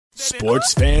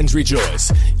Sports fans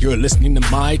rejoice. You're listening to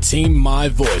My Team, My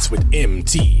Voice with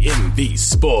MTMV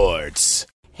Sports.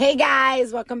 Hey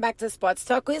guys, welcome back to Sports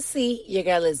Talk with C. Your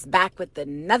girl is back with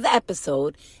another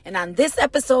episode. And on this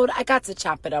episode, I got to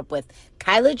chop it up with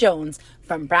Kyla Jones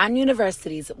from Brown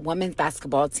University's women's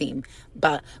basketball team.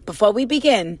 But before we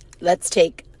begin, let's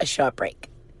take a short break.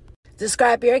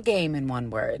 Describe your game in one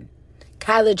word.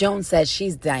 Kyla Jones says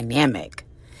she's dynamic.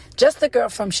 Just a girl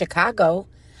from Chicago,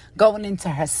 going into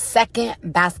her second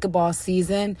basketball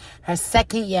season, her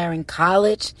second year in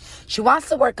college. She wants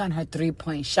to work on her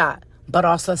three-point shot, but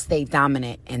also stay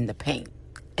dominant in the paint.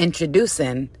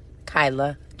 Introducing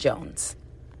Kyla Jones.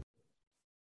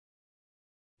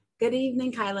 Good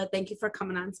evening, Kyla. Thank you for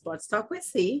coming on Sports Talk with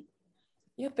C.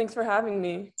 Yeah, thanks for having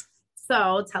me.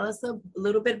 So tell us a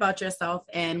little bit about yourself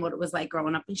and what it was like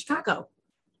growing up in Chicago.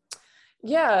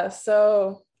 Yeah,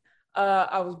 so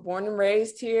I was born and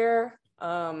raised here.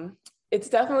 It's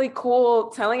definitely cool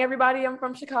telling everybody I'm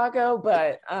from Chicago,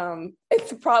 but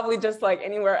it's probably just like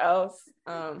anywhere else.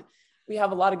 We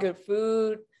have a lot of good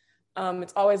food.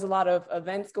 It's always a lot of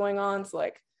events going on. So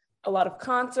like a lot of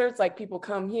concerts, like people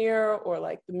come here, or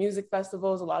like the music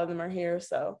festivals, a lot of them are here.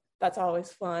 So that's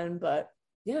always fun. But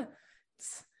yeah,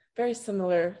 it's very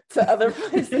similar to other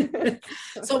places.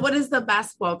 So what is the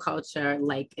basketball culture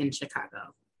like in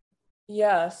Chicago?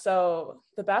 Yeah, so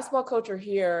the basketball culture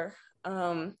here,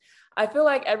 I feel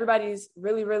like everybody's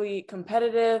really, really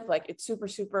competitive. Like it's super,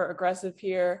 super aggressive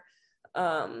here. We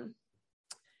have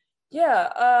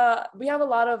a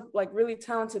lot of like really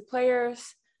talented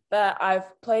players that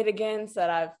I've played against, that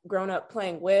I've grown up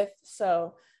playing with.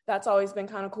 So that's always been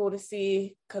kind of cool to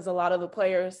see, because a lot of the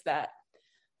players that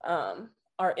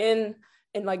are in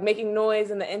like making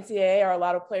noise in the NCAA are a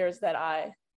lot of players that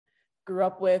I grew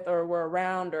up with or were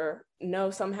around or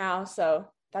know somehow. So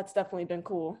that's definitely been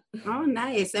cool. Oh,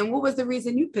 nice. And what was the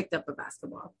reason you picked up a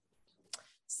basketball?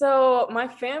 So my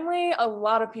family, a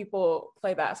lot of people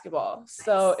play basketball. Nice.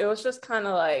 So it was just kind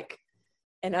of like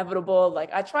inevitable.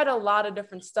 Like I tried a lot of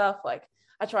different stuff. Like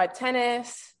I tried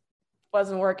tennis,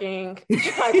 wasn't working.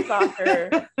 Tried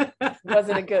soccer,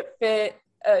 wasn't a good fit.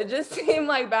 It just seemed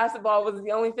like basketball was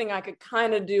the only thing I could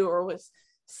kind of do or was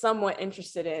somewhat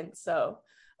interested in. So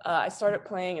I started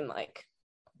playing in like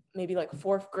maybe like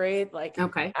fourth grade, like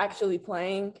actually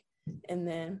playing. And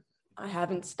then I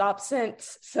haven't stopped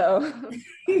since. So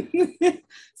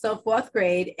So fourth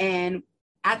grade. And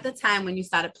at the time when you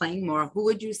started playing more, who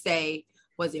would you say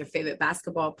was your favorite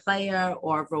basketball player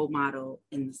or role model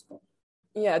in the sport?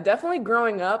 Yeah, definitely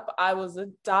growing up, I was a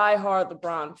diehard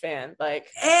LeBron fan. Like,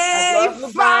 hey, I love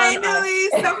LeBron. Finally,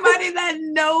 somebody that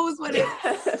knows what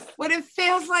it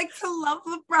feels like to love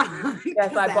LeBron.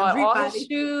 Yes, I bought all the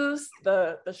shoes,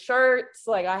 the shirts,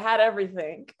 like I had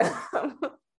everything.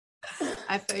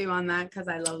 I feel you on that because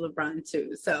I love LeBron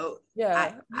too. So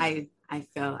yeah, I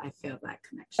feel that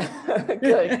connection.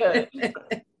 Good.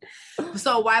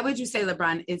 So why would you say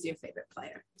LeBron is your favorite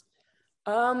player?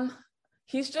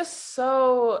 He's just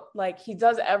so like, he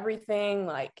does everything.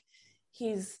 Like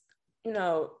he's,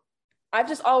 I've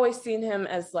just always seen him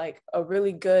as like a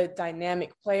really good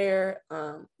dynamic player.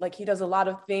 Like he does a lot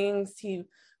of things. He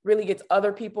really gets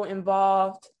other people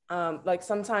involved. Like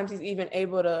sometimes he's even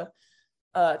able to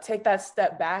take that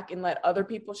step back and let other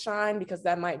people shine, because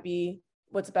that might be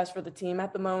what's best for the team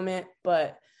at the moment.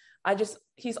 But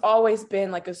he's always been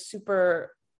like a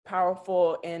super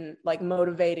powerful and like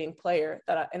motivating player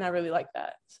and I really like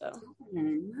that. So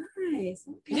nice.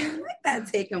 Okay. I like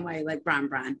that take away, like Bron.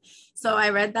 So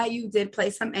I read that you did play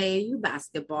some AAU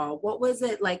basketball. What was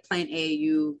it like playing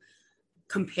AAU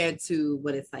compared to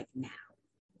what it's like now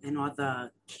and all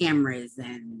the cameras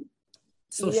and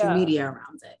social media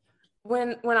around it?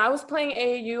 When I was playing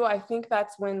AAU, I think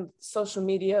that's when social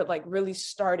media like really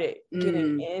started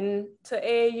getting into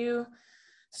AAU.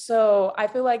 So I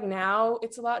feel like now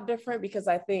it's a lot different, because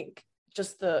I think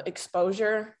just the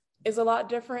exposure is a lot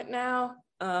different now.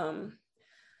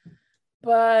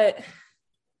 But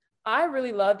I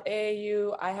really loved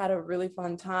AAU. I had a really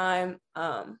fun time.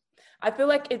 I feel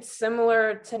like it's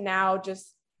similar to now,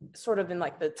 just sort of in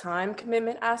like the time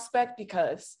commitment aspect,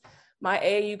 because my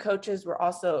AAU coaches were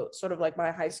also sort of like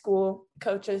my high school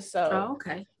coaches. So,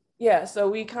 yeah, so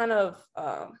we kind of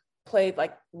played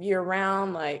like year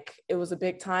round, like it was a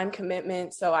big time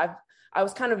commitment. So I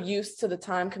was kind of used to the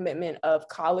time commitment of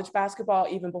college basketball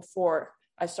even before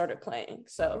I started playing.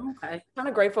 So kind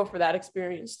of grateful for that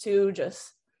experience too.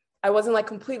 Just, I wasn't like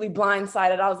completely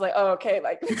blindsided. I was like, oh, okay,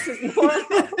 like this is normal.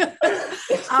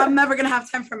 I'm never going to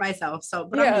have time for myself. So,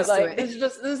 but I'm used to it.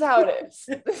 This is how it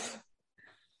is.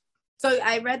 So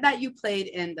I read that you played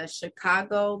in the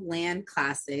Chicago Land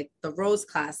Classic, the Rose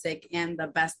Classic, and the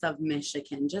Best of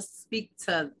Michigan. Just speak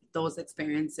to those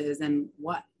experiences and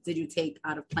what did you take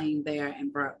out of playing there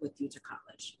and brought with you to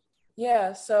college?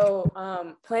 Yeah,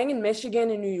 so playing in Michigan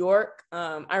and New York,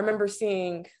 I remember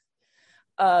seeing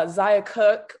Zaya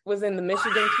Cook was in the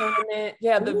Michigan tournament.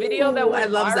 Yeah, the video that went I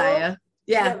love viral. Zaya.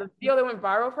 Yeah, the video that went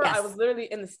viral for her, Yes. I was literally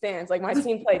in the stands. Like my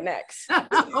team played next.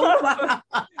 Oh,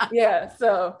 wow. Yeah,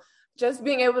 so just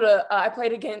being able to, I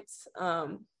played against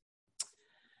Rakia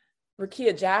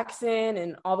Jackson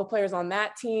and all the players on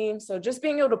that team. So just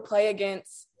being able to play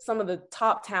against some of the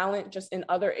top talent just in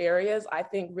other areas, I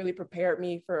think really prepared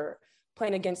me for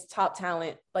playing against top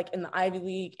talent, like in the Ivy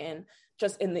League and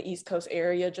just in the East Coast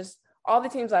area. Just all the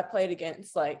teams I played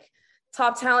against, like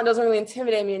top talent doesn't really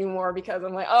intimidate me anymore because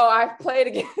I'm like, oh, I've played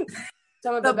against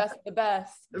some of the best of the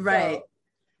best. Right. So,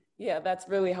 yeah, that's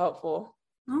really helpful.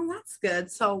 Oh, that's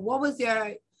good. So what was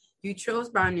you chose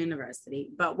Brown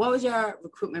University, but what was your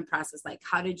recruitment process like?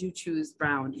 How did you choose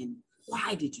Brown and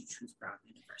why did you choose Brown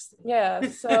University? Yeah,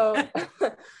 so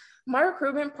my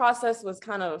recruitment process was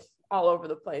kind of all over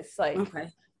the place. Like,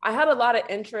 I had a lot of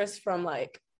interest from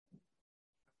like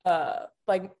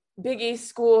Big East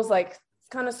schools, like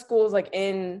kind of schools like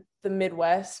in the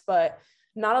Midwest, but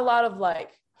not a lot of like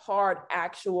hard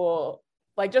actual,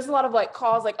 like just a lot of like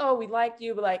calls like, oh, we like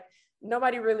you, but like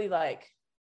nobody really like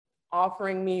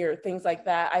offering me or things like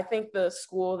that. I think the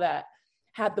school that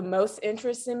had the most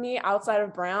interest in me outside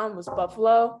of Brown was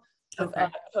Buffalo with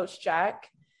Coach Jack.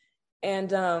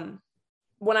 And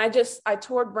when I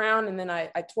toured Brown and then I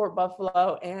toured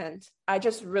Buffalo and I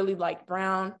just really liked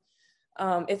Brown.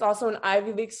 It's also an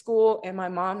Ivy League school and my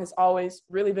mom has always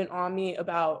really been on me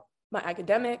about my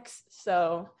academics.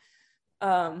 So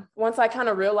once I kind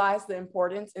of realized the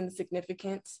importance and the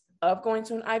significance of going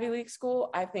to an Ivy League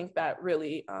school, I think that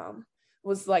really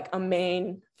was like a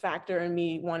main factor in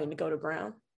me wanting to go to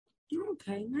Brown.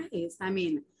 Okay, nice. I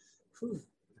mean,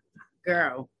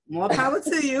 girl, more power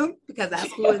to you because that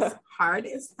school is hard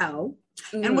as hell.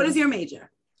 Mm-hmm. And what is your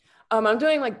major? I'm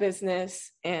doing like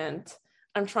business and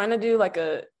I'm trying to do like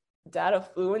a data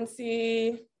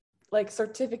fluency like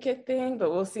certificate thing,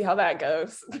 but we'll see how that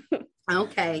goes.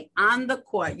 Okay. On the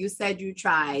court, you said you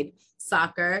tried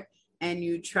soccer and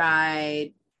you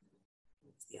tried,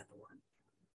 what's the other one?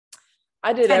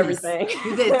 I did tennis. Everything.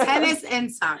 You did tennis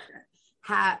and soccer.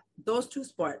 Have those two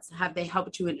sports, have they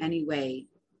helped you in any way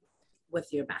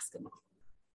with your basketball?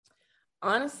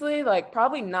 Honestly, like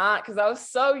probably not, because I was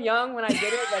so young when I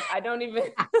did it. Like I don't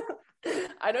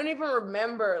even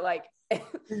remember like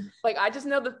I just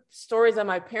know the stories that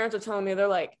my parents are telling me. They're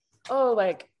like, oh,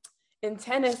 like in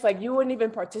tennis, like you wouldn't even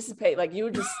participate. Like you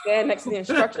would just stand next to the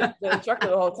instructor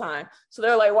the whole time. So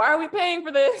they're like, why are we paying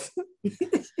for this?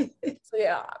 So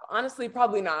yeah, honestly,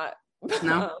 probably not.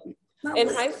 No. In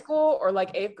high school or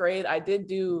like 8th grade, I did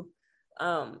do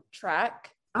track.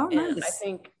 Oh, nice. And I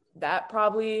think that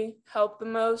probably helped the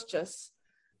most, just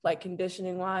like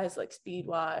conditioning wise, like speed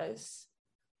wise.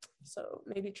 So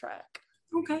maybe track.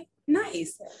 Okay,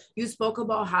 nice. You spoke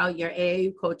about how your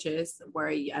AAU coaches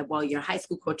were, your high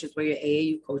school coaches were your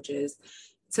AAU coaches.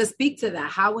 To speak to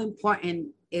that, how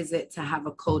important is it to have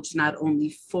a coach not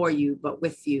only for you, but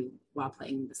with you while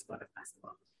playing the sport of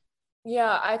basketball?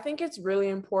 Yeah, I think it's really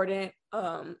important.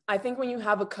 I think when you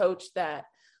have a coach that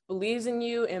believes in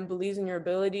you and believes in your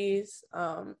abilities,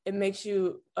 it makes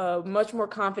you a much more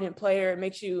confident player. It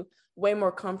makes you way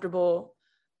more comfortable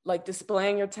like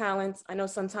displaying your talents. I know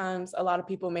sometimes a lot of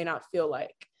people may not feel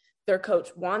like their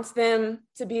coach wants them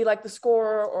to be like the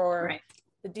scorer or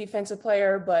the defensive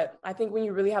player, but I think when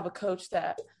you really have a coach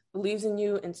that believes in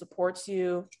you and supports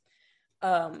you,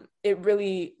 it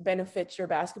really benefits your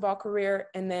basketball career.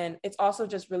 And then it's also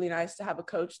just really nice to have a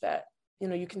coach that, you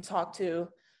know, you can talk to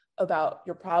about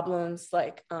your problems.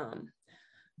 Like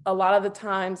a lot of the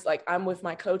times, like I'm with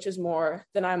my coaches more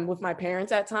than I'm with my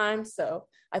parents at times. So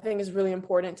I think it's really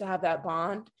important to have that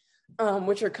bond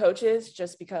with your coaches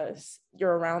just because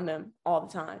you're around them all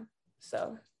the time.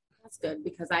 So that's good,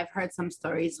 because I've heard some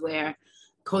stories where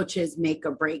coaches make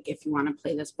or break if you want to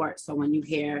play the sport. So when you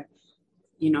hear,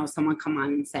 you know, someone come on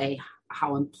and say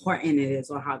how important it is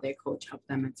or how their coach helped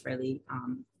them, it's really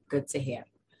good to hear.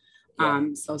 Yeah.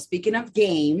 So speaking of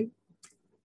game,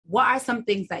 what are some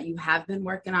things that you have been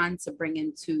working on to bring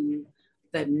into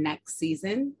the next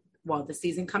season? Well, the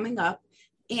season coming up.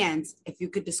 And if you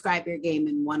could describe your game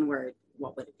in one word,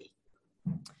 what would it be?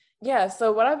 Yeah,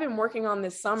 so what I've been working on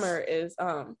this summer is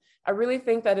I really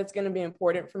think that it's going to be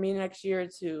important for me next year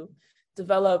to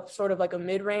develop sort of like a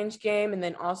mid-range game and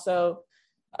then also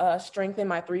strengthen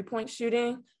my three-point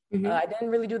shooting. I didn't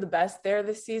really do the best there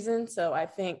this season. So I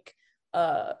think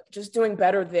just doing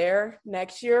better there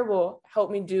next year will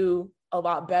help me do a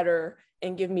lot better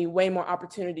and give me way more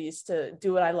opportunities to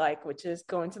do what I like, which is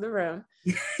going to the rim.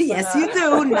 Yes, you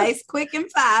do. Nice, quick,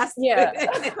 and fast. Yeah.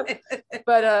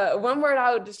 But one word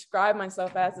I would describe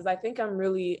myself as is I think I'm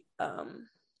really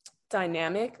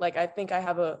dynamic. Like, I think I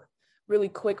have a really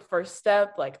quick first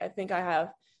step. Like, I think I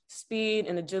have speed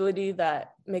and agility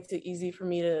that makes it easy for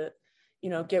me to,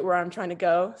 get where I'm trying to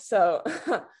go. So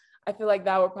I feel like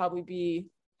that would probably be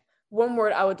one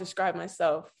word I would describe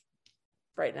myself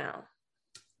right now.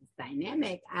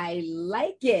 Dynamic. I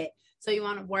like it. So you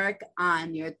want to work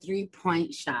on your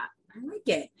 3-point shot. I like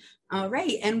it. All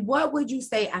right. And what would you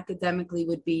say academically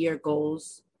would be your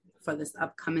goals for this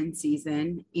upcoming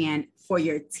season? And for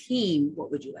your team,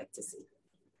 what would you like to see?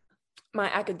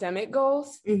 My academic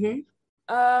goals?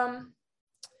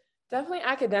 Definitely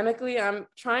academically. I'm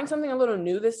trying something a little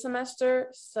new this semester.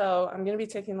 So I'm going to be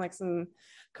taking like some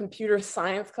computer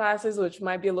science classes, which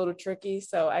might be a little tricky.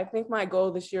 So I think my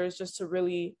goal this year is just to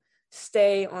really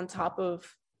stay on top of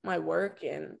my work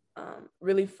and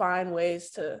really find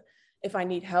ways to, if I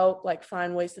need help, like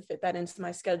find ways to fit that into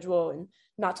my schedule and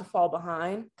not to fall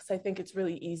behind, because I think it's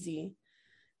really easy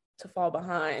to fall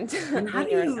behind And when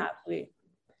you're an athlete.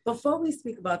 Before we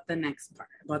speak about the next part,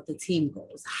 about the team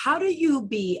goals, how do you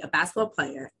be a basketball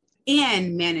player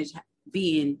and manage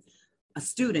being a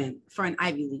student for an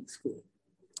Ivy League school?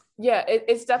 Yeah,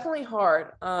 it's definitely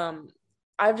hard.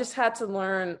 I've just had to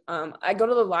learn. I go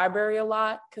to the library a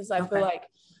lot because I feel like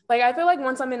I feel like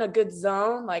once I'm in a good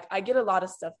zone, like I get a lot of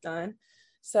stuff done.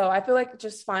 So I feel like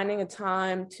just finding a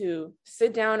time to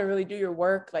sit down and really do your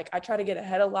work. Like I try to get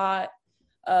ahead a lot.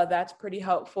 That's pretty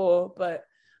helpful. But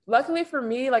luckily for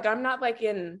me, like I'm not like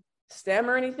in STEM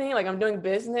or anything. Like I'm doing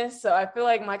business, so I feel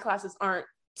like my classes aren't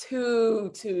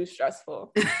too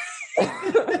stressful.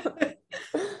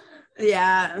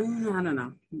 Yeah, I don't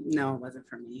know. No, it wasn't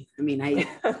for me. I mean,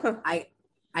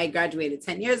 I graduated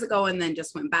 10 years ago and then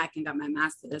just went back and got my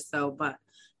master's. So, but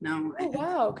no. Oh,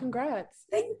 wow. Congrats.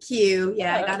 Thank you.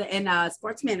 Yeah, I got it in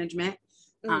sports management.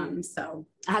 So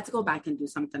I had to go back and do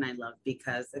something I love,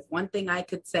 because if one thing I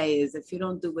could say is if you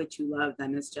don't do what you love,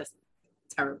 then it's just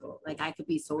terrible. Like I could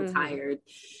be so tired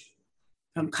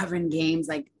from covering games.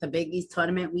 Like the Big East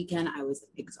tournament weekend, I was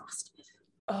exhausted.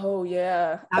 Oh,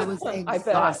 yeah. I was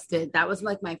exhausted. That was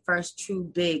like my first true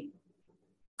big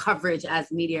coverage as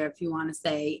media, if you want to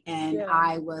say. And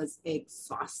I was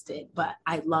exhausted, but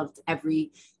I loved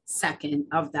every second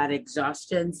of that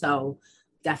exhaustion. So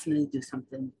definitely do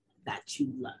something that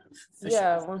you love.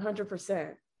 Yeah, sure.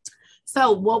 100%.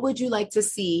 So what would you like to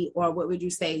see, or what would you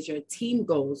say is your team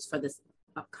goals for this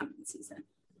upcoming season?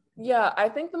 Yeah, I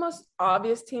think the most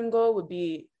obvious team goal would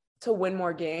be to win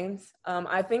more games.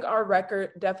 I think our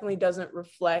record definitely doesn't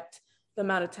reflect the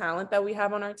amount of talent that we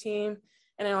have on our team.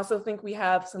 And I also think we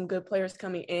have some good players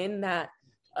coming in that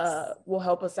will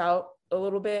help us out a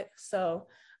little bit. So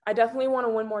I definitely want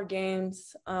to win more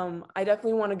games. I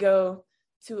definitely want to go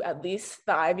to at least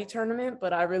the Ivy tournament,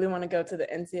 but I really want to go to the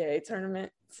NCAA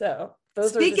tournament. So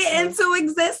those Speak it into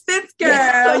existence, girl.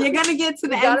 Yeah. You're gonna get to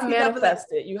the NCAA. You gotta manifest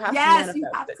it. You have to manifest it. Yes, you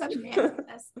have to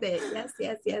manifest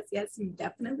it. Yes, you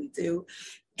definitely do.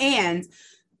 And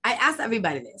I ask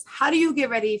everybody this: how do you get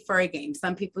ready for a game?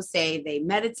 Some people say they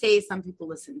meditate. Some people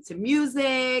listen to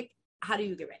music. How do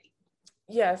you get ready?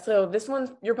 Yeah, so this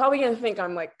one, you're probably gonna think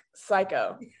I'm like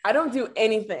psycho. I don't do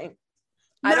anything.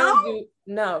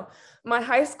 No. My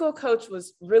high school coach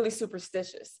was really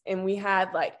superstitious, and we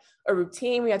had like a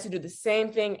routine. We had to do the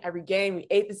same thing every game. We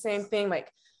ate the same thing,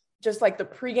 like just like the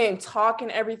pregame talk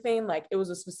and everything. Like it was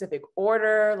a specific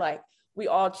order. Like we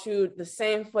all chewed the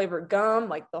same flavored gum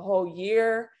like the whole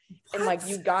year. What? And like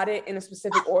you got it in a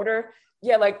specific order.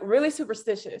 Yeah, like really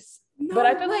superstitious. No but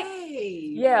I feel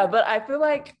way. But I feel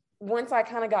like once I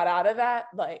kind of got out of that,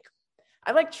 like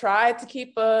I like tried to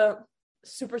keep a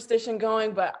superstition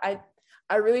going, but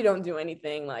I really don't do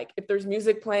anything. Like if there's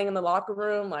music playing in the locker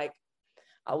room, like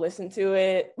I'll listen to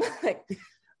it.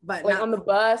 But like on the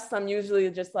bus, I'm usually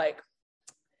just like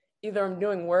either I'm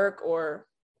doing work, or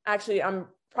actually I'm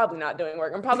probably not doing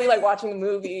work. I'm probably like watching a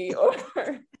movie or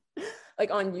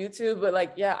like on YouTube. But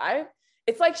like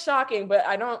it's like shocking, but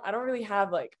I don't really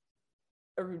have like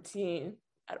a routine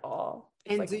at all.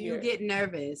 And like do you get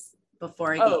nervous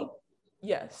before a game?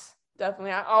 Yes.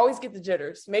 Definitely. I always get the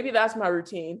jitters. Maybe that's my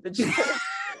routine, the jitters.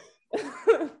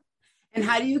 And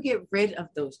how do you get rid of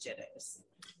those jitters?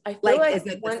 I feel like is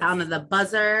it the sound of the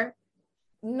buzzer?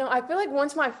 No, I feel like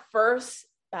once my first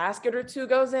basket or two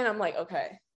goes in, I'm like,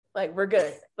 okay, like we're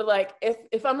good. But like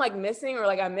if I'm like missing or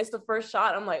like I missed the first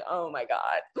shot, I'm like, oh my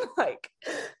God, like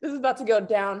this is about to go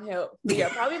downhill. But yeah,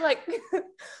 probably like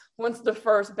once the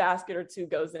first basket or two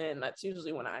goes in, that's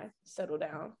usually when I settle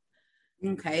down.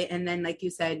 Okay. And then like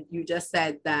you just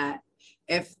said that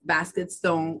if baskets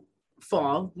don't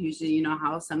fall, usually you know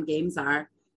how some games are,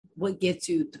 what gets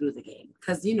you through the game?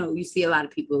 Because you know, you see a lot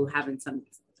of people having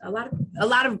a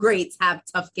lot of greats have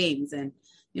tough games, and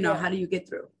you know, how do you get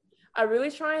through? I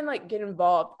really try and like get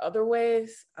involved other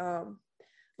ways.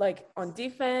 Like on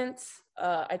defense,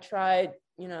 I tried,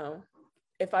 you know,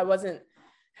 if I wasn't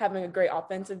having a great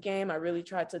offensive game, I really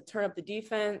tried to turn up the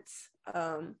defense,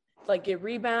 like get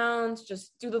rebounds,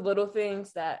 just do the little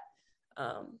things that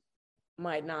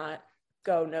might not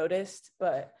go noticed.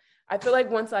 But I feel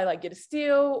like once I like get a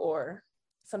steal or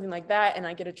something like that, and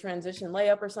I get a transition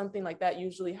layup or something like that,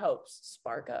 usually helps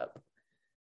spark up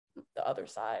the other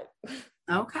side.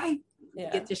 Okay.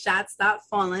 Yeah. Get your shots, stop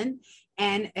falling.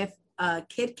 And if a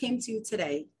kid came to you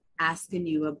today asking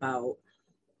you about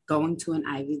going to an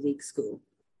Ivy League school,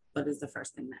 what is the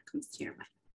first thing that comes to your mind?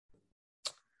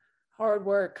 Hard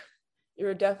work.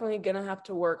 You're definitely gonna have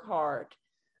to work hard.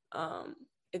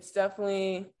 It's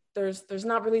definitely there's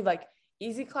not really like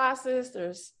easy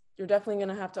classes. You're definitely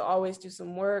gonna have to always do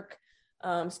some work.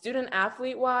 Student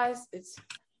athlete wise, it's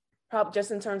probably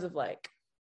just in terms of like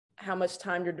how much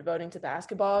time you're devoting to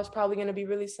basketball is probably going to be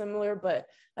really similar. But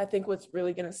I think what's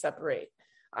really going to separate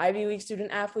Ivy League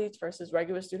student athletes versus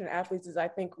regular student athletes is I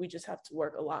think we just have to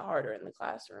work a lot harder in the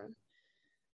classroom.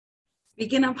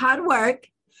 Speaking of hard work,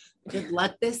 good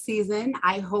luck this season.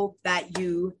 I hope that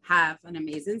you have an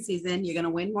amazing season. You're going to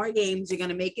win more games. You're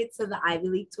going to make it to the Ivy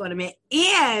League tournament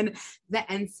and the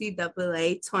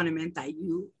NCAA tournament that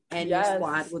you and your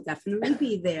squad will definitely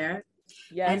be there.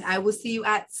 Yes. And I will see you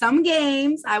at some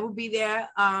games. I will be there,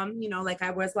 you know, like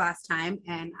I was last time.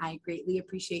 And I greatly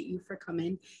appreciate you for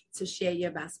coming to share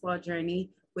your basketball journey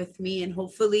with me. And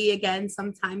hopefully, again,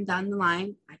 sometime down the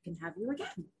line, I can have you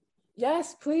again.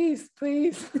 Yes, please.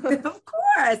 Of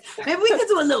course. Maybe we could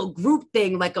do a little group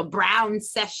thing, like a Brown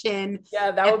session.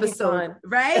 Yeah, that would be fun.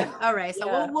 Right? All right. So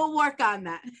we'll work on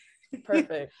that.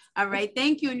 Perfect. All right.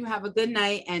 Thank you. And you have a good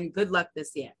night and good luck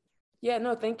this year. Yeah,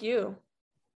 no, thank you.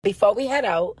 Before we head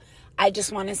out, I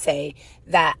just want to say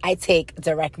that I take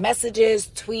direct messages,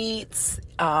 tweets,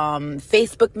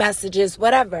 Facebook messages,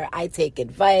 whatever. I take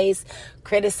advice,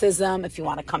 criticism. If you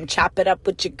want to come chop it up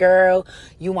with your girl,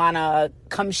 you want to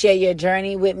come share your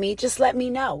journey with me, just let me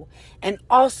know. And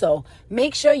also,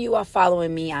 make sure you are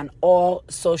following me on all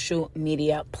social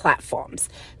media platforms: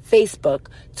 Facebook,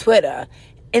 Twitter,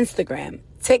 Instagram,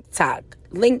 TikTok,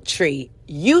 Linktree,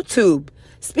 YouTube.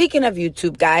 Speaking of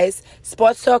YouTube, guys,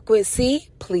 Sports Talk with C,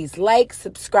 please like,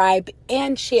 subscribe,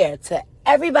 and share to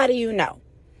everybody you know.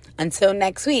 Until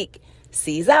next week,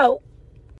 C's out.